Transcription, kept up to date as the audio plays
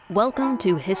Welcome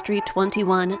to History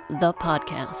 21, the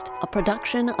podcast, a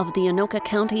production of the Anoka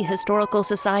County Historical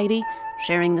Society,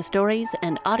 sharing the stories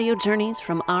and audio journeys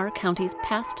from our county's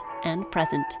past and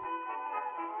present.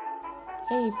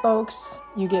 Hey folks,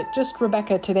 you get just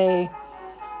Rebecca today.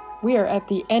 We are at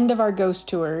the end of our ghost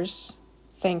tours,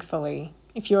 thankfully.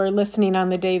 If you're listening on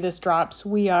the day this drops,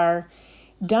 we are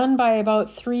done by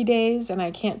about 3 days, and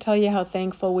I can't tell you how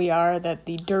thankful we are that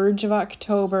the dirge of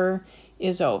October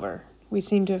is over. We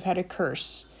seem to have had a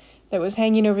curse that was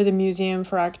hanging over the museum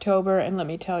for October, and let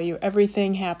me tell you,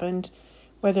 everything happened,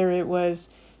 whether it was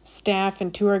staff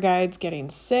and tour guides getting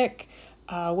sick,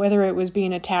 whether it was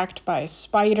being attacked by a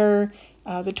spider,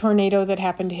 the tornado that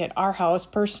happened to hit our house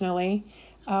personally,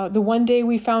 the one day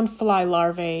we found fly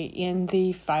larvae in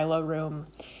the phyla room.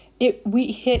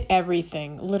 We hit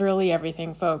everything, literally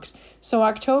everything, folks. So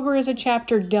October is a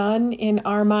chapter done in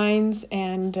our minds,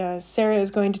 and Sarah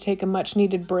is going to take a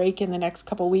much-needed break in the next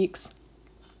couple weeks.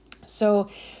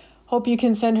 So hope you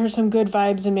can send her some good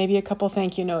vibes and maybe a couple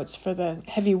thank you notes for the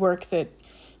heavy work that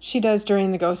she does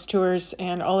during the ghost tours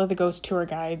and all of the ghost tour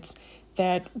guides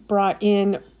that brought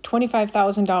in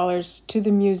 $25,000 to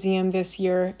the museum this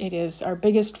year. It is our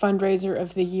biggest fundraiser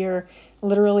of the year,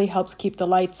 literally helps keep the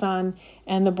lights on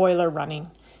and the boiler running.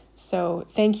 So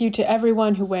thank you to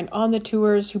everyone who went on the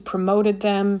tours, who promoted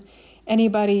them,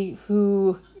 anybody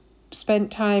who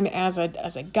spent time as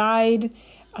a guide.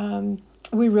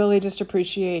 We really just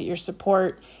appreciate your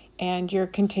support and your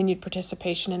continued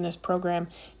participation in this program.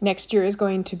 Next year is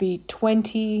going to be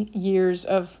 20 years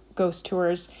of ghost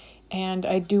tours, and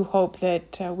I do hope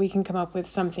that we can come up with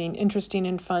something interesting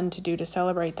and fun to do to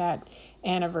celebrate that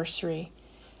anniversary.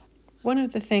 One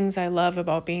of the things I love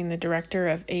about being the director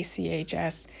of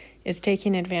ACHS is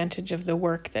taking advantage of the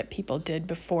work that people did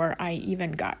before I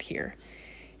even got here.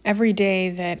 Every day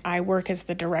that I work as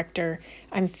the director,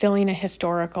 I'm filling a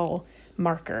historical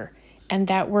marker, and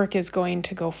that work is going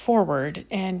to go forward,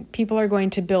 and people are going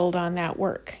to build on that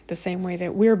work the same way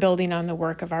that we're building on the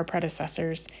work of our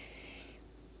predecessors.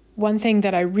 One thing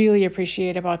that I really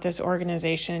appreciate about this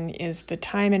organization is the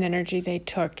time and energy they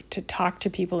took to talk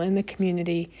to people in the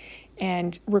community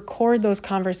and record those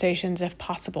conversations if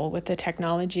possible with the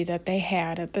technology that they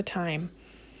had at the time.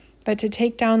 But to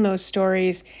take down those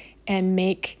stories and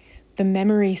make the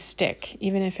memory stick,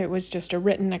 even if it was just a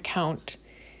written account,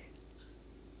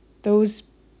 those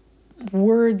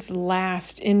words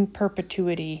last in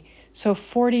perpetuity. So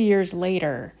 40 years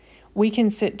later, we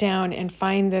can sit down and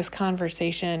find this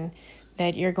conversation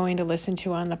that you're going to listen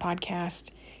to on the podcast.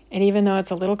 And even though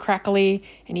it's a little crackly,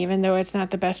 and even though it's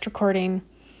not the best recording,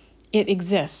 it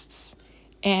exists.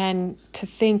 And to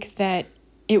think that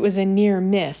it was a near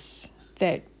miss,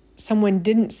 that someone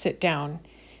didn't sit down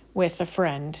with a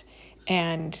friend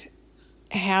and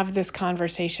have this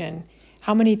conversation,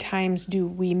 how many times do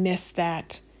we miss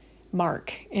that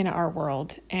mark in our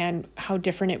world? And how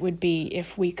different it would be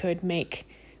if we could make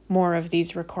more of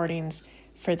these recordings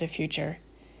for the future.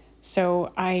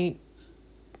 So I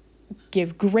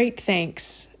give great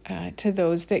thanks to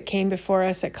those that came before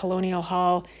us at Colonial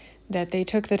Hall, that they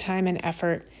took the time and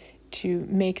effort to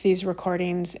make these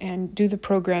recordings and do the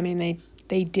programming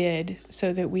they did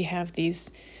so that we have these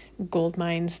gold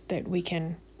mines that we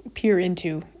can peer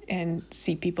into and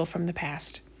see people from the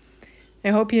past.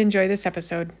 I hope you enjoy this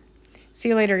episode. See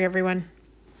you later, everyone.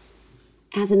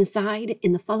 As an aside,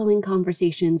 in the following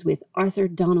conversations with Arthur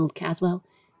Donald Caswell,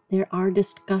 there are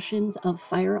discussions of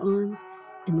firearms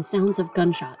and the sounds of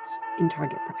gunshots in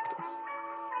target practice.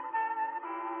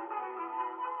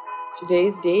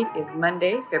 Today's date is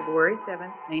Monday, February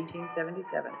 7th,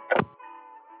 1977.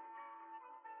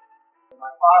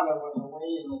 My father was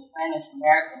away in the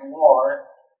Spanish-American War,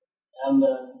 and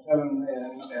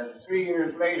 3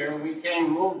 years later we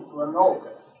moved to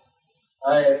Anoka.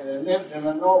 I lived in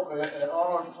Anoka at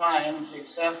all times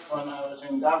except when I was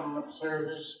in government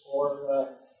service or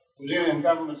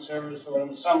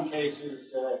in some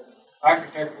cases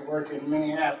architectural work in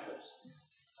Minneapolis.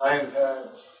 I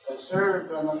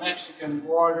served on the Mexican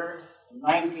border in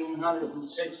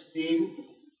 1916.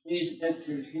 These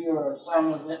pictures here are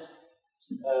some of it.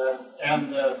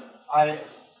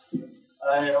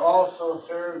 I also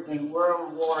served in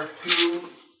World War II.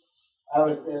 I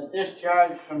was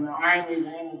discharged from the Army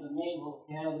then as a Naval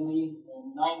Academy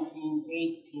in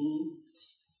 1918.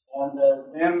 And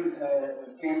then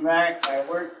came back. I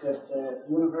worked at the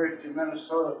University of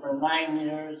Minnesota for 9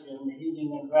 years in the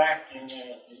heating and vacuum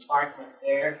department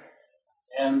there.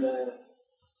 And in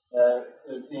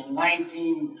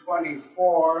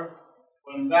 1924,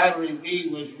 when Battery B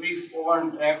was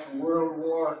reformed after World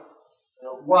War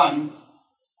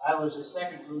I was a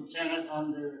second lieutenant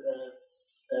under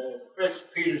George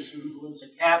Peterson was a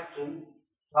captain,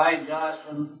 Clyde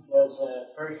Jocelyn was a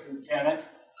first lieutenant,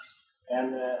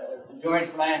 and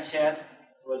George Blanchette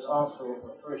was also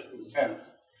a first lieutenant.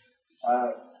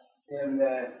 Our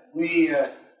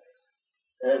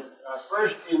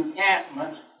first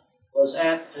encampment was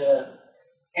at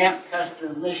Camp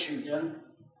Custer, Michigan,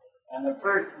 and the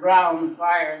first round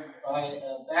fired by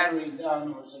a battery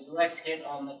gun was a direct hit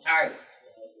on the target.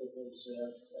 It was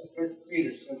Kurt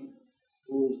Peterson,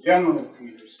 who was General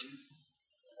Peterson,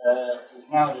 is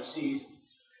now deceased,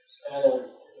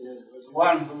 was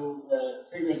one who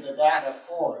figured the data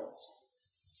for us.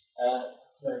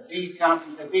 The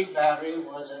B battery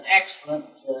was an excellent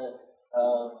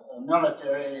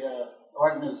military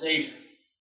organization.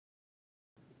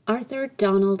 Arthur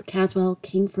Donald Caswell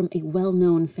came from a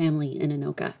well-known family in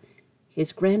Anoka.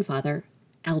 His grandfather,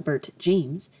 Albert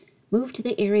James, moved to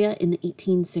the area in the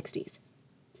 1860s.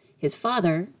 His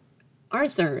father,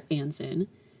 Arthur Anson,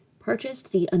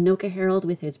 purchased the Anoka Herald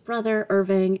with his brother,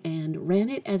 Irving, and ran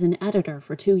it as an editor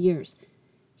for 2 years.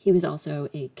 He was also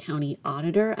a county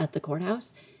auditor at the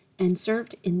courthouse and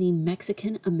served in the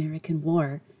Mexican-American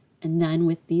War and then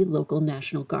with the local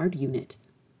National Guard unit.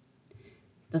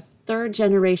 The third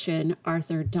generation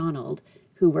Arthur Donald,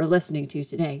 who we're listening to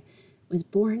today, was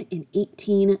born in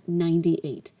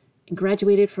 1898 and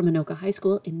graduated from Anoka High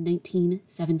School in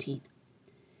 1917.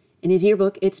 In his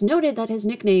yearbook, it's noted that his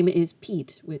nickname is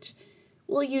Pete, which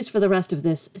we'll use for the rest of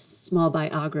this small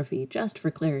biography, just for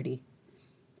clarity.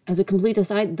 As a complete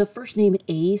aside, the first name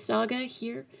A saga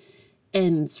here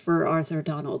ends for Arthur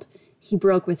Donald. He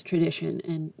broke with tradition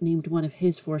and named one of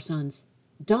his 4 sons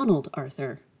Donald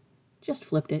Arthur. Just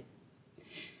flipped it.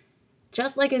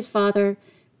 Just like his father,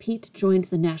 Pete joined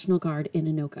the National Guard in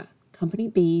Anoka, Company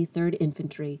B, 3rd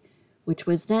Infantry, which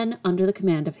was then under the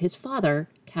command of his father,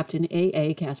 Captain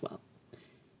A.A. Caswell.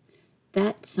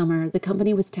 That summer, the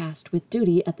company was tasked with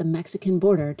duty at the Mexican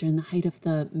border during the height of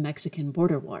the Mexican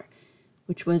Border War,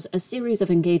 which was a series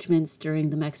of engagements during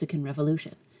the Mexican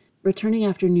Revolution, returning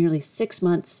after nearly 6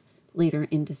 months later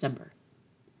in December.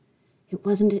 It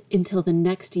wasn't until the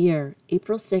next year,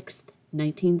 April 6th,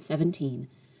 1917,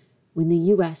 when the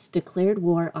U.S. declared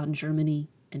war on Germany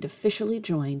and officially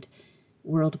joined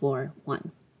World War I.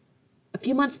 A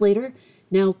few months later,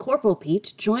 now Corporal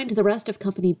Pete joined the rest of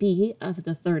Company B of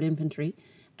the 3rd Infantry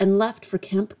and left for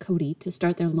Camp Cody to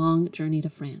start their long journey to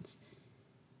France.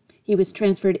 He was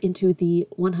transferred into the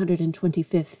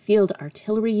 125th Field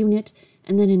Artillery Unit,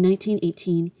 and then in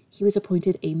 1918, he was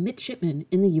appointed a midshipman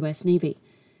in the U.S. Navy.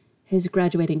 His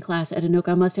graduating class at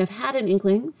Anoka must have had an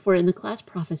inkling, for in the class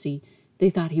prophecy, they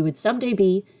thought he would someday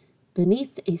be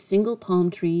beneath a single palm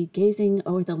tree, gazing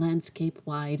o'er the landscape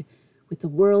wide, with the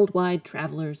worldwide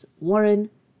travelers Warren,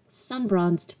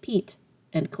 sun-bronzed Pete,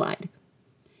 and Clyde.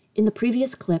 In the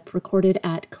previous clip recorded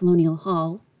at Colonial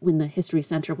Hall, when the History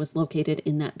Center was located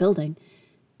in that building,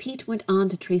 Pete went on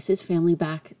to trace his family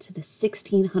back to the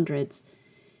 1600s.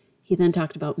 He then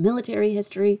talked about military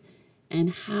history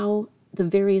and how the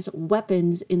various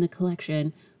weapons in the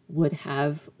collection would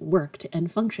have worked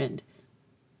and functioned.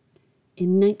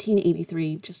 In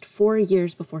 1983, just 4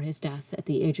 years before his death at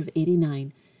the age of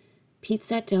 89, Pete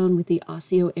sat down with the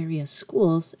Osseo area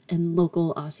schools and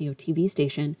local Osseo TV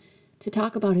station to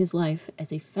talk about his life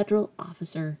as a federal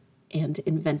officer and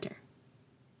inventor.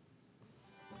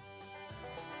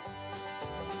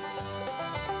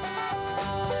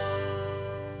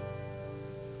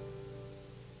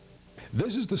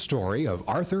 This is the story of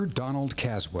Arthur Donald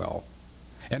Caswell,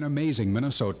 an amazing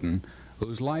Minnesotan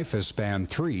whose life has spanned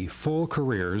 3 full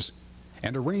careers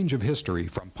and a range of history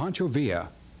from Pancho Villa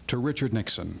to Richard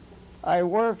Nixon. I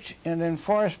worked in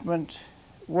enforcement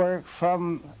work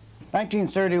from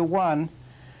 1931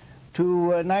 to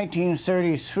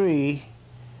 1933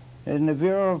 in the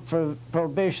Bureau of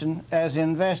Prohibition as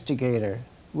investigator.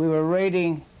 We were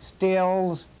raiding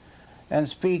stills and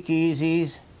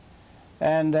speakeasies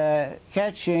and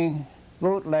catching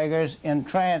bootleggers in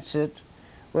transit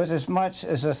with as much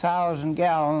as 1,000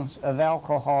 gallons of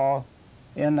alcohol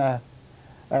in a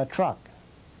truck.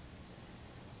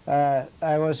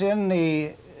 I was in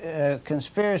the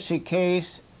conspiracy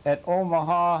case at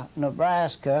Omaha,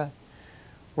 Nebraska,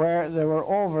 where there were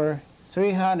over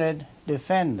 300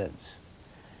 defendants.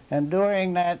 And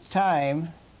during that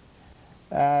time,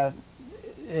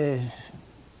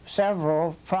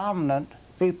 several prominent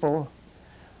people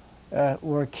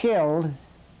were killed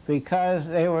because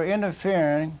they were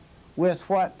interfering with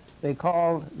what they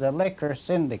called the liquor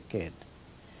syndicate.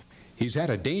 He's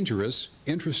had a dangerous,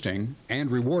 interesting,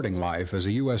 and rewarding life as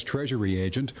a U.S. Treasury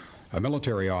agent, a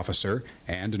military officer,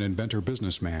 and an inventor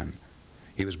businessman.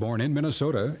 He was born in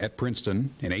Minnesota at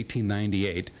Princeton in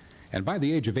 1898, and by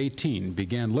the age of 18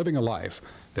 began living a life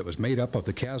that was made up of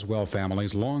the Caswell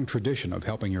family's long tradition of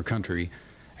helping your country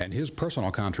and his personal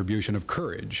contribution of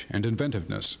courage and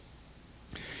inventiveness.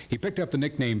 He picked up the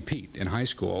nickname Pete in high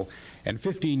school, and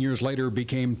 15 years later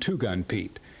became Two-Gun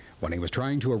Pete when he was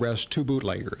trying to arrest two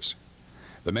bootleggers.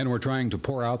 The men were trying to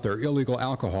pour out their illegal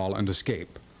alcohol and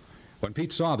escape. When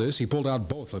Pete saw this, he pulled out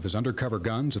both of his undercover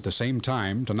guns at the same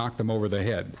time to knock them over the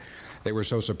head. They were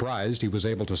so surprised he was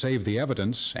able to save the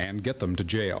evidence and get them to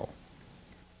jail.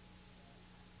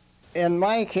 In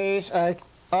my case, I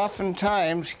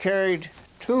oftentimes carried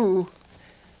two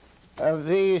of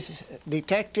these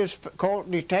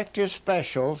Colt Detective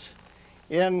Specials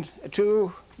in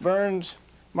two Burns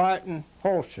Martin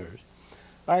holsters.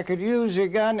 I could use a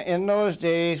gun in those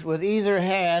days with either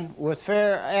hand with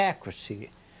fair accuracy.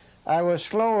 I was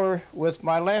slower with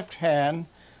my left hand,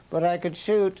 but I could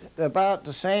shoot about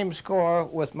the same score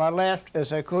with my left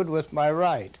as I could with my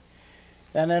right.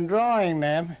 And in drawing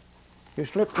them, you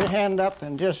slipped your hand up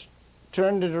and just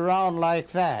turned it around like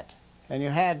that, and you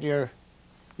had your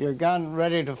gun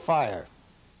ready to fire.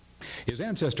 His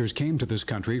ancestors came to this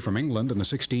country from England in the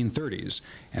 1630s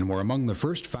and were among the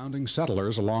first founding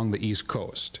settlers along the East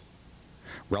Coast.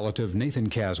 Relative Nathan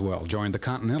Caswell joined the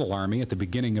Continental Army at the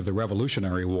beginning of the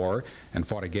Revolutionary War and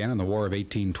fought again in the War of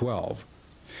 1812.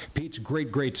 Pete's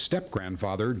great-great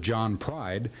step-grandfather, John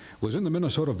Pride, was in the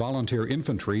Minnesota Volunteer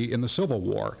Infantry in the Civil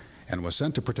War and was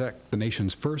sent to protect the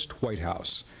nation's first White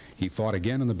House. He fought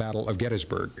again in the Battle of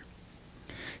Gettysburg.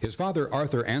 His father,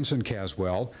 Arthur Anson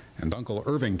Caswell, and Uncle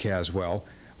Irving Caswell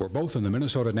were both in the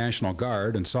Minnesota National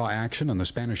Guard and saw action in the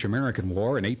Spanish-American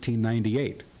War in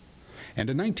 1898. And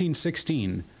in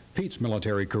 1916, Pete's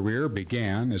military career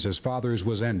began as his father's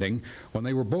was ending when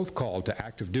they were both called to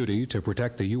active duty to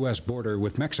protect the U.S. border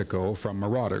with Mexico from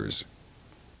marauders.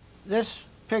 This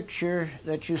picture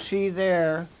that you see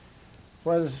there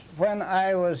was when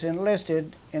I was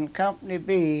enlisted in Company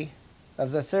B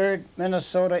of the 3rd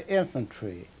Minnesota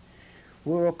Infantry.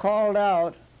 We were called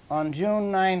out on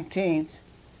June 19th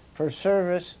for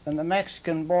service on the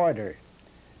Mexican border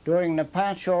during the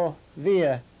Pancho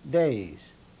Villa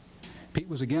days. Pete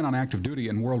was again on active duty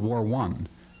in World War I,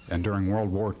 and during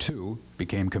World War II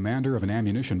became commander of an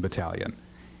ammunition battalion.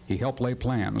 He helped lay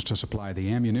plans to supply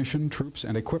the ammunition, troops,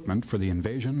 and equipment for the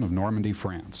invasion of Normandy,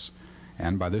 France.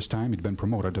 And by this time he'd been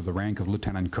promoted to the rank of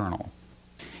lieutenant colonel.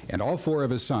 And all four of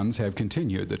his sons have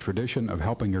continued the tradition of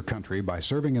helping your country by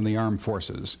serving in the armed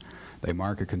forces. They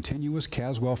mark a continuous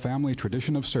Caswell family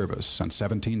tradition of service since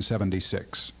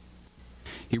 1776.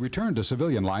 He returned to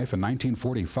civilian life in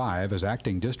 1945 as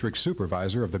acting district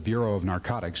supervisor of the Bureau of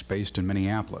Narcotics based in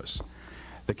Minneapolis.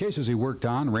 The cases he worked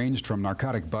on ranged from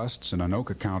narcotic busts in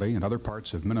Anoka County and other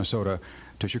parts of Minnesota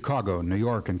to Chicago, New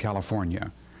York, and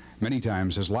California. Many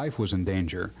times his life was in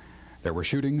danger. There were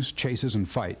shootings, chases, and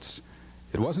fights.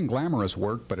 It wasn't glamorous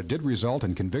work, but it did result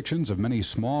in convictions of many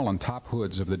small and top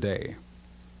hoods of the day.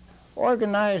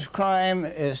 Organized crime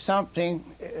is something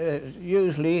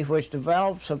usually which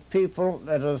develops of people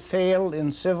that have failed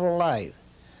in civil life.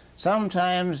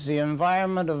 Sometimes the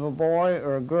environment of a boy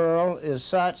or a girl is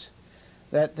such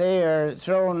that they are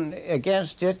thrown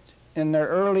against it in their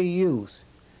early youth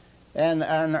and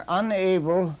are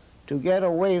unable to get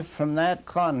away from that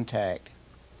contact.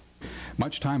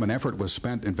 Much time and effort was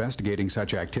spent investigating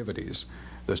such activities.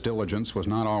 This diligence was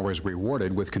not always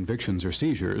rewarded with convictions or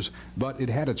seizures, but it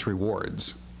had its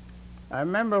rewards. I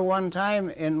remember one time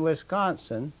in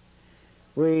Wisconsin,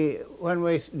 when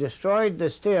we destroyed the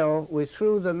still, we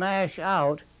threw the mash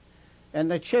out,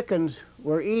 and the chickens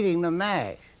were eating the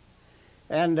mash.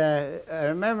 And I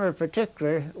remember in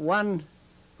particular one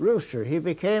rooster. He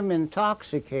became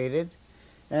intoxicated,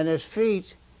 and his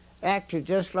feet acted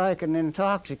just like an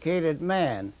intoxicated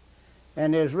man.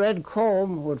 And his red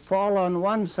comb would fall on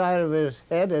one side of his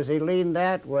head as he leaned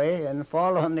that way and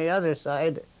fall on the other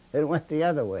side and went the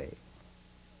other way.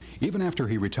 Even after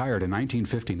he retired in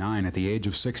 1959 at the age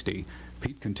of 60,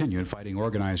 Pete continued fighting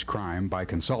organized crime by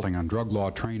consulting on drug law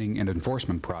training and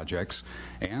enforcement projects,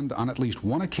 and on at least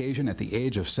one occasion at the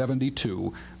age of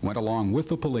 72 went along with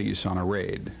the police on a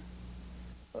raid.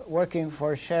 Working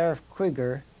for Sheriff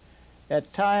Quigger,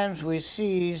 at times we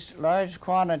seized large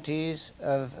quantities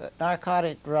of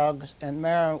narcotic drugs and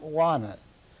marijuana.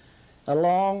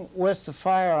 Along with the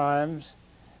firearms,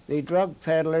 the drug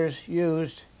peddlers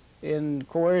used in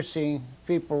coercing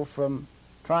people from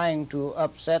trying to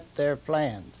upset their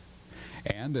plans.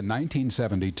 And in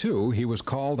 1972, he was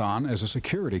called on as a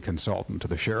security consultant to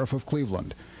the Sheriff of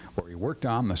Cleveland, where he worked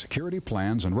on the security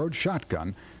plans and rode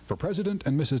shotgun for President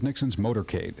and Mrs. Nixon's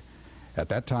motorcade. At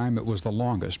that time, it was the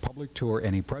longest public tour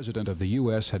any president of the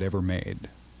U.S. had ever made.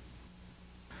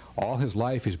 All his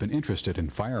life, he's been interested in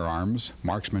firearms,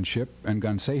 marksmanship, and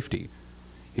gun safety.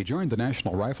 He joined the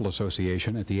National Rifle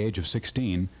Association at the age of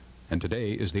 16, and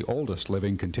today is the oldest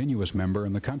living continuous member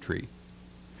in the country.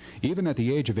 Even at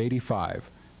the age of 85,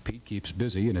 Pete keeps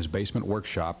busy in his basement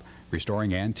workshop,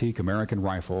 restoring antique American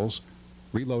rifles,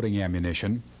 reloading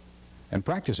ammunition, and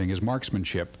practicing his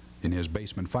marksmanship in his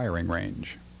basement firing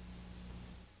range.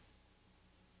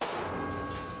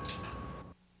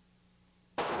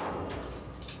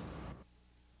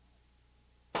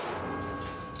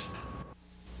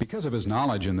 Because of his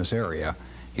knowledge in this area,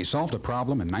 he solved a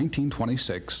problem in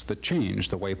 1926 that changed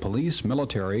the way police,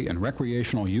 military, and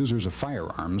recreational users of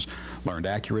firearms learned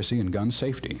accuracy and gun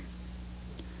safety.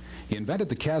 He invented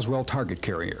the Caswell target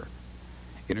carrier.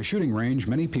 In a shooting range,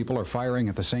 many people are firing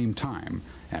at the same time,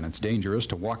 and it's dangerous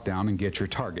to walk down and get your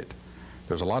target.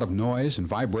 There's a lot of noise and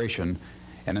vibration,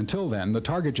 and until then, the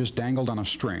target just dangled on a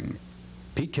string.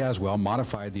 Pete Caswell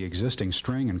modified the existing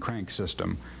string and crank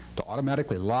system to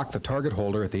automatically lock the target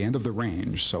holder at the end of the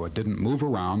range so it didn't move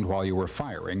around while you were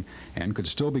firing and could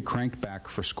still be cranked back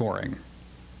for scoring.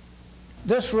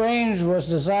 This range was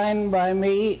designed by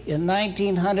me in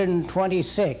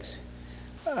 1926.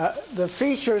 The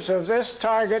features of this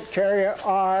target carrier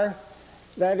are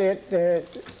that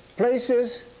it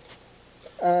places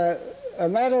a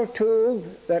metal tube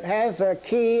that has a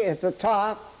key at the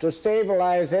top to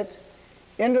stabilize it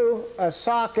into a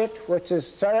socket which is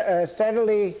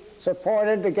steadily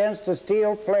supported against a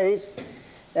steel plate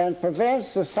and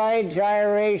prevents the side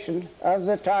gyration of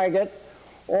the target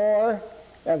or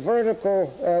a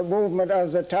vertical movement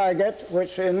of the target,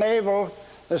 which enable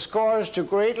the scores to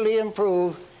greatly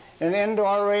improve in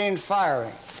indoor range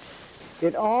firing.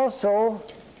 It also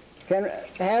can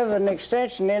have an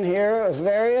extension in here of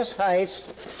various heights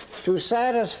to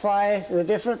satisfy the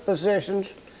different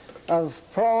positions of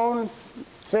prone,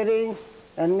 sitting,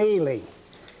 and kneeling.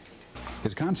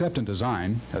 His concept and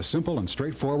design, as simple and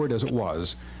straightforward as it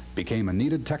was, became a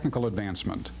needed technical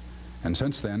advancement. And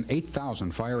since then,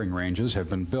 8,000 firing ranges have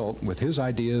been built with his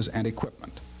ideas and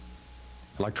equipment.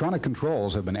 Electronic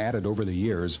controls have been added over the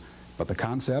years, but the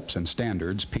concepts and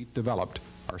standards Pete developed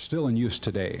are still in use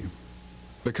today.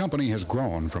 The company has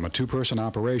grown from a two-person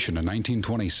operation in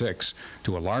 1926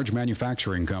 to a large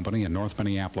manufacturing company in North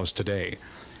Minneapolis today.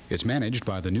 It's managed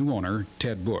by the new owner,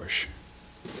 Ted Bush.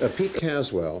 Pete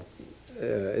Caswell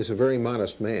is a very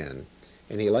modest man,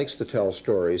 and he likes to tell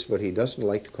stories, but he doesn't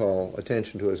like to call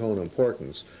attention to his own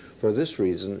importance. For this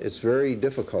reason, it's very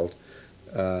difficult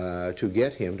to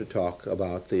get him to talk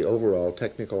about the overall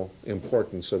technical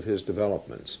importance of his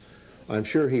developments. I'm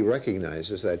sure he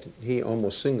recognizes that he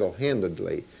almost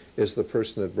single-handedly is the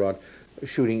person that brought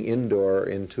shooting indoor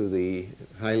into the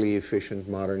highly efficient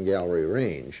modern gallery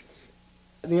range.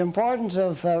 The importance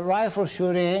of rifle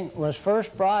shooting was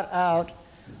first brought out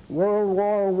World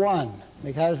War I,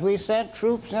 because we sent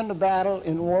troops into battle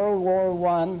in World War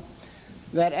I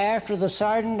that after the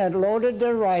sergeant had loaded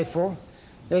their rifle,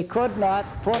 they could not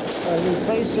put a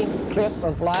replacing clip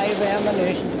of live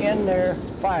ammunition in their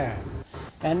firearm.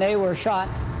 And they were shot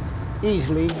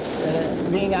easily,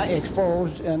 being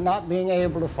exposed and not being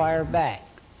able to fire back.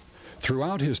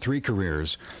 Throughout his 3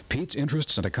 careers, Pete's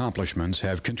interests and accomplishments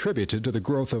have contributed to the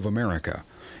growth of America.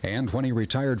 And when he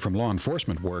retired from law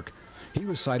enforcement work, he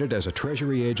was cited as a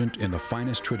Treasury agent in the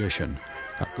finest tradition,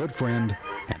 a good friend,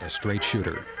 and a straight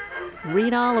shooter.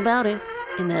 Read all about it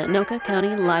in the Anoka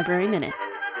County Library Minute.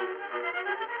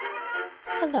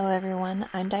 Hello everyone,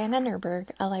 I'm Diana Nerberg,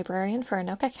 a librarian for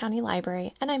Anoka County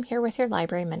Library, and I'm here with your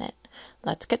Library Minute.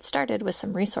 Let's get started with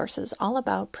some resources all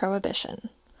about Prohibition.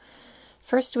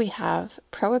 First we have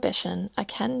Prohibition, a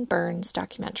Ken Burns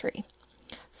documentary.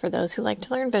 For those who like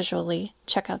to learn visually,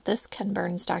 check out this Ken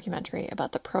Burns documentary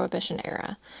about the Prohibition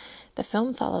era. The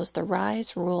film follows the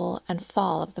rise, rule, and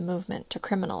fall of the movement to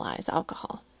criminalize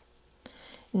alcohol.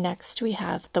 Next, we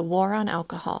have The War on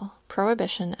Alcohol,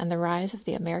 Prohibition and the Rise of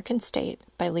the American State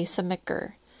by Lisa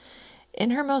McGurr.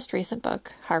 In her most recent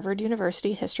book, Harvard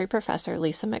University history professor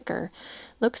Lisa McGurr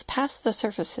looks past the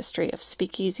surface history of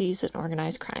speakeasies and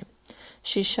organized crime.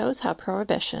 She shows how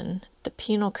Prohibition, the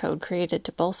penal code created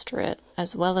to bolster it,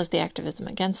 as well as the activism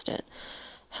against it,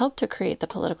 helped to create the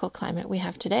political climate we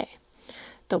have today.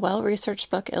 The well-researched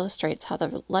book illustrates how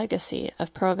the legacy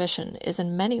of Prohibition is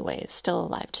in many ways still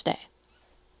alive today.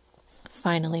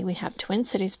 Finally, we have Twin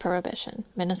Cities Prohibition,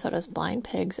 Minnesota's Blind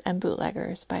Pigs and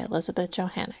Bootleggers by Elizabeth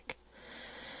Johanneck.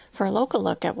 For a local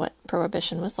look at what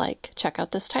Prohibition was like, check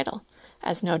out this title,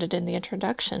 As noted in the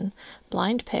introduction,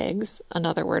 blind pigs,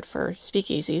 another word for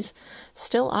speakeasies,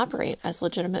 still operate as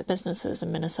legitimate businesses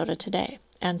in Minnesota today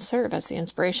and serve as the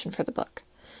inspiration for the book.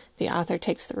 The author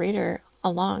takes the reader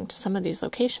along to some of these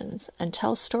locations and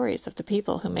tells stories of the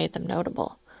people who made them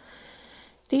notable.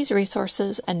 These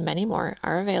resources and many more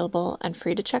are available and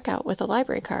free to check out with a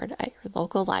library card at your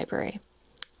local library.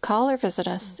 Call or visit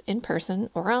us in person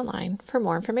or online for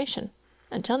more information.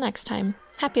 Until next time,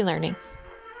 happy learning.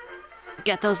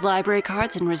 Get those library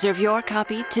cards and reserve your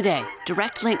copy today.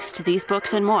 Direct links to these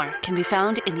books and more can be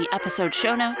found in the episode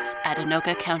show notes at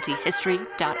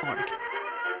anokacountyhistory.org.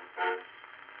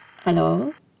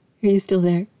 Hello? Are you still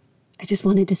there? I just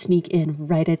wanted to sneak in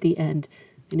right at the end.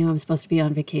 I know I'm supposed to be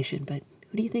on vacation, but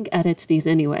who do you think edits these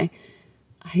anyway?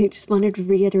 I just wanted to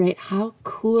reiterate how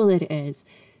cool it is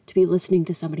to be listening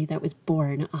to somebody that was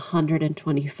born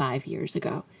 125 years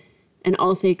ago. And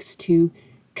all thanks to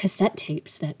cassette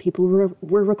tapes that people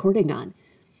were recording on.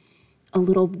 A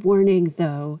little warning,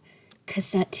 though,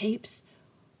 cassette tapes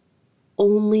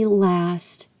only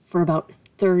last for about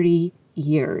 30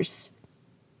 years.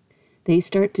 They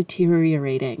start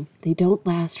deteriorating. They don't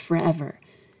last forever.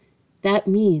 That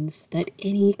means that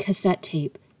any cassette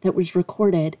tape that was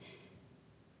recorded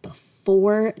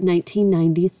before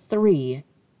 1993,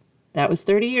 that was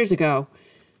 30 years ago,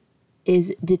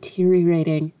 is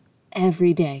deteriorating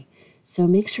every day. So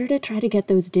make sure to try to get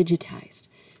those digitized.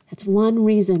 That's one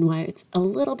reason why it's a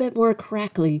little bit more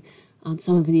crackly on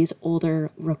some of these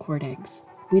older recordings.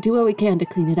 We do what we can to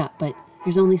clean it up, but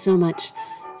there's only so much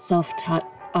self-taught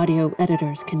audio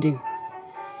editors can do.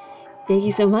 Thank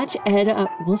you so much, and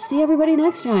we'll see everybody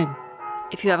next time.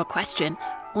 If you have a question,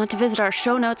 want to visit our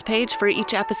show notes page for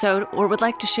each episode, or would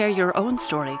like to share your own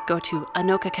story, go to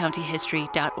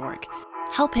anokacountyhistory.org.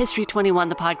 Help History 21,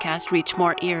 the podcast, reach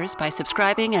more ears by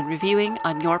subscribing and reviewing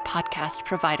on your podcast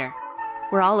provider.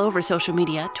 We're all over social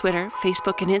media, Twitter,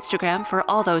 Facebook, and Instagram for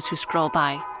all those who scroll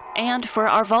by. And for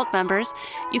our Vault members,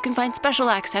 you can find special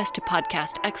access to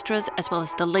podcast extras as well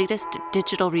as the latest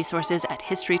digital resources at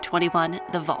History 21,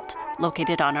 the Vault,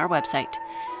 located on our website.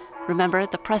 Remember,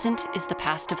 the present is the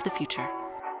past of the future.